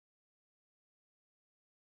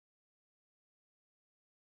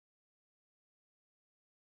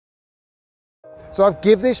So I've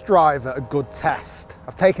given this driver a good test.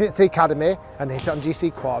 I've taken it to the academy and hit it on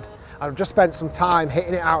GC Quad. And I've just spent some time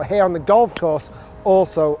hitting it out here on the golf course,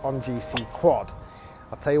 also on GC Quad.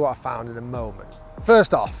 I'll tell you what I found in a moment.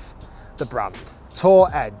 First off, the brand, Tour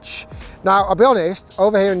Edge. Now, I'll be honest,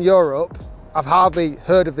 over here in Europe, I've hardly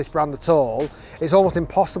heard of this brand at all. It's almost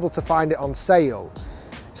impossible to find it on sale.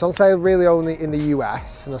 It's on sale really only in the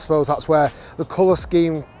US, and I suppose that's where the colour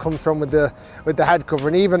scheme comes from with the head cover.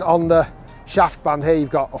 And even on the shaft band here, you've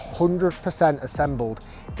got 100% assembled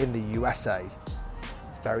in the USA.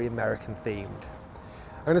 It's very American themed.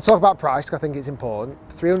 I'm going to talk about price because I think it's important.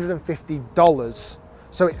 $350.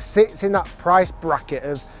 So it sits in that price bracket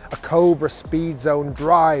of a Cobra SpeedZone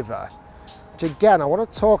driver, which again, I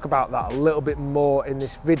want to talk about that a little bit more in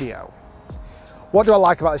this video. What do I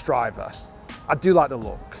like about this driver? I do like the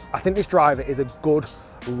look. I think this driver is a good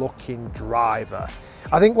looking driver.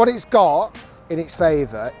 I think what it's got in its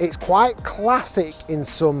favour, it's quite classic in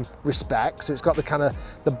some respects. So it's got the kind of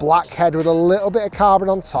the black head with a little bit of carbon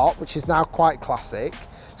on top, which is now quite classic.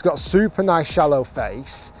 It's got a super nice shallow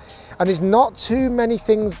face, and there's not too many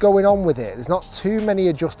things going on with it. There's not too many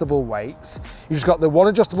adjustable weights. You've just got the one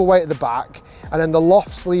adjustable weight at the back, and then the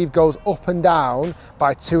loft sleeve goes up and down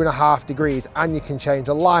by 2.5 degrees, and you can change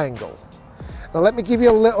the lie angle. Now let me give you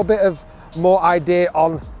a little bit of more idea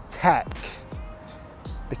on tech,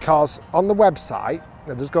 because on the website,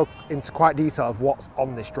 I'll just go into quite detail of what's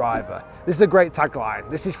on this driver. This is a great tagline.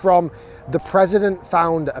 This is from the president,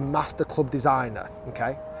 founder, and master club designer,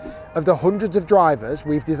 okay? Of the hundreds of drivers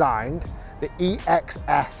we've designed, the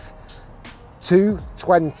EXS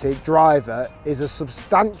 220 driver is a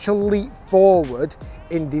substantial leap forward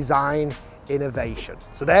in design innovation.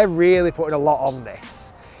 So they're really putting a lot on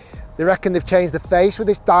this. They reckon they've changed the face with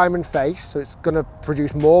this diamond face, so it's going to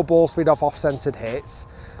produce more ball speed off-centered hits.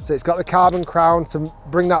 So it's got the carbon crown to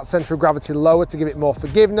bring that center of gravity lower to give it more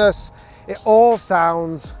forgiveness. It all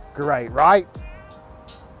sounds great, right?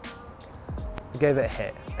 I gave it a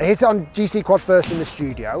hit. I hit it on GC Quad first in the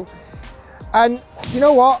studio. And you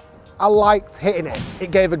know what? I liked hitting it. It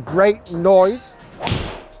gave a great noise.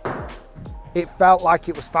 It felt like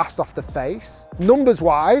it was fast off the face. Numbers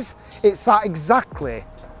wise, it sat exactly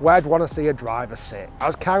where I'd want to see a driver sit. I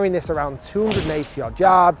was carrying this around 280 odd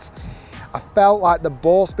yards. I felt like the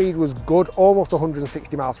ball speed was good, almost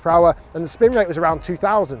 160 miles per hour, and the spin rate was around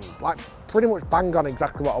 2,000, like pretty much bang on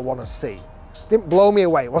exactly what I want to see. Didn't blow me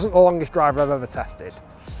away. It wasn't the longest driver I've ever tested.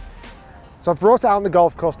 So I brought it out on the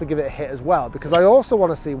golf course to give it a hit as well, because I also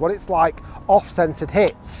want to see what it's like off-centered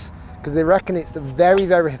hits, because they reckon it's very,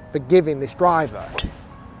 very forgiving, this driver.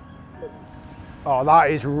 Oh, that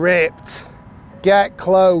is ripped. Get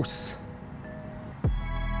close.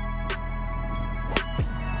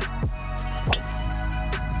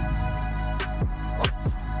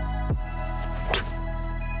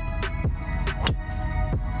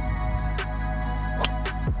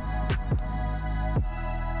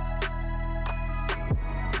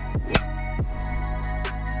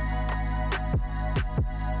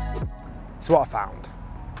 So what I found,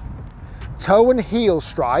 toe and heel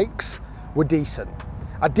strikes were decent.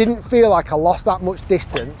 I didn't feel like I lost that much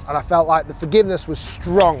distance, and I felt like the forgiveness was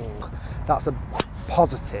strong. That's a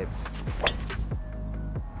positive.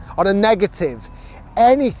 On a negative,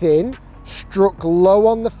 anything struck low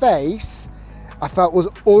on the face, I felt was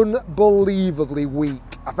unbelievably weak.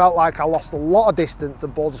 I felt like I lost a lot of distance, the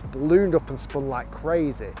ball just ballooned up and spun like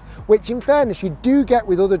crazy, which in fairness you do get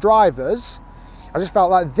with other drivers. I just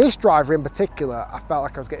felt like this driver in particular, I felt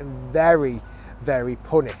like I was getting very, very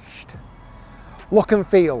punished. Look and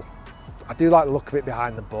feel. I do like the look of it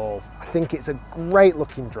behind the ball. I think it's a great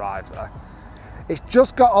looking driver. It's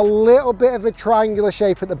just got a little bit of a triangular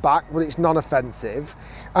shape at the back, but it's non-offensive.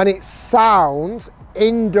 And it sounds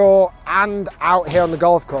indoor and out here on the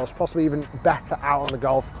golf course, possibly even better out on the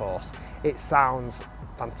golf course. It sounds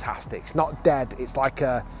fantastic. It's not dead. It's like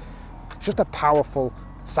just a powerful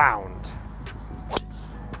sound.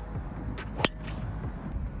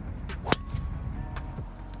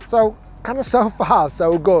 So kind of so far,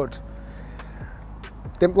 so good.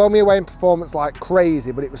 Didn't blow me away in performance like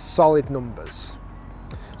crazy, but it was solid numbers.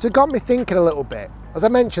 So it got me thinking a little bit. As I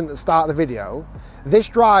mentioned at the start of the video, this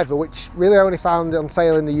driver, which really only found on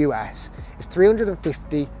sale in the US, is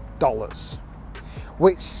 $350,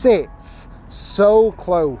 which sits so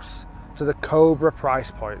close to the Cobra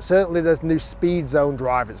price point. Certainly the new SpeedZone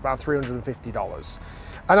driver, it's about $350.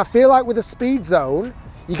 And I feel like with the SpeedZone,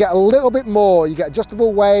 you get a little bit more. You get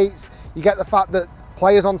adjustable weights, you get the fact that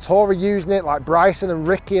players on tour are using it, like Bryson and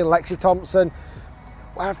Ricky and Lexi Thompson.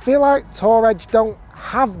 Well, I feel like Tour Edge don't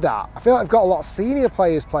have that. I feel like they've got a lot of senior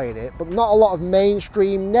players playing it, but not a lot of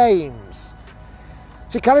mainstream names.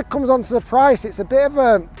 So it kind of comes onto the price. It's a bit of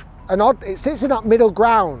an odd, it sits in that middle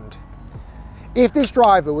ground. If this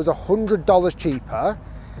driver was $100 cheaper,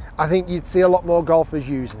 I think you'd see a lot more golfers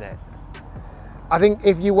using it. I think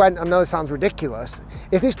if you went, I know it sounds ridiculous,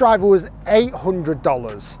 if this driver was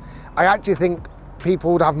 $800, I actually think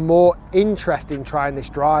people would have more interest in trying this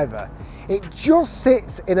driver. It just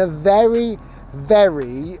sits in a very,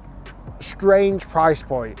 very strange price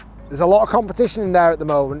point. There's a lot of competition in there at the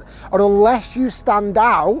moment, and unless you stand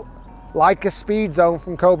out, like a SpeedZone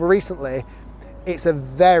from Cobra recently, it's a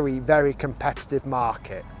very, very competitive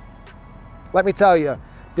market. Let me tell you,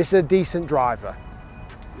 this is a decent driver.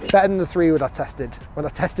 Better than the 3-wood I tested when I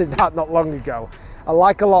tested that not long ago. I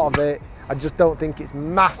like a lot of it. I just don't think it's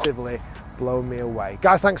massively blown me away.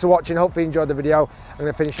 Guys, thanks for watching. Hopefully you enjoyed the video. I'm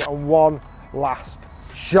going to finish it on one last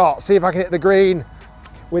shot. See if I can hit the green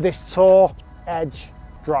with this Tour Edge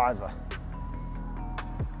driver.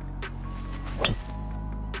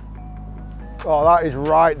 Oh, that is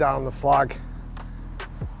right down the flag.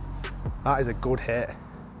 That is a good hit.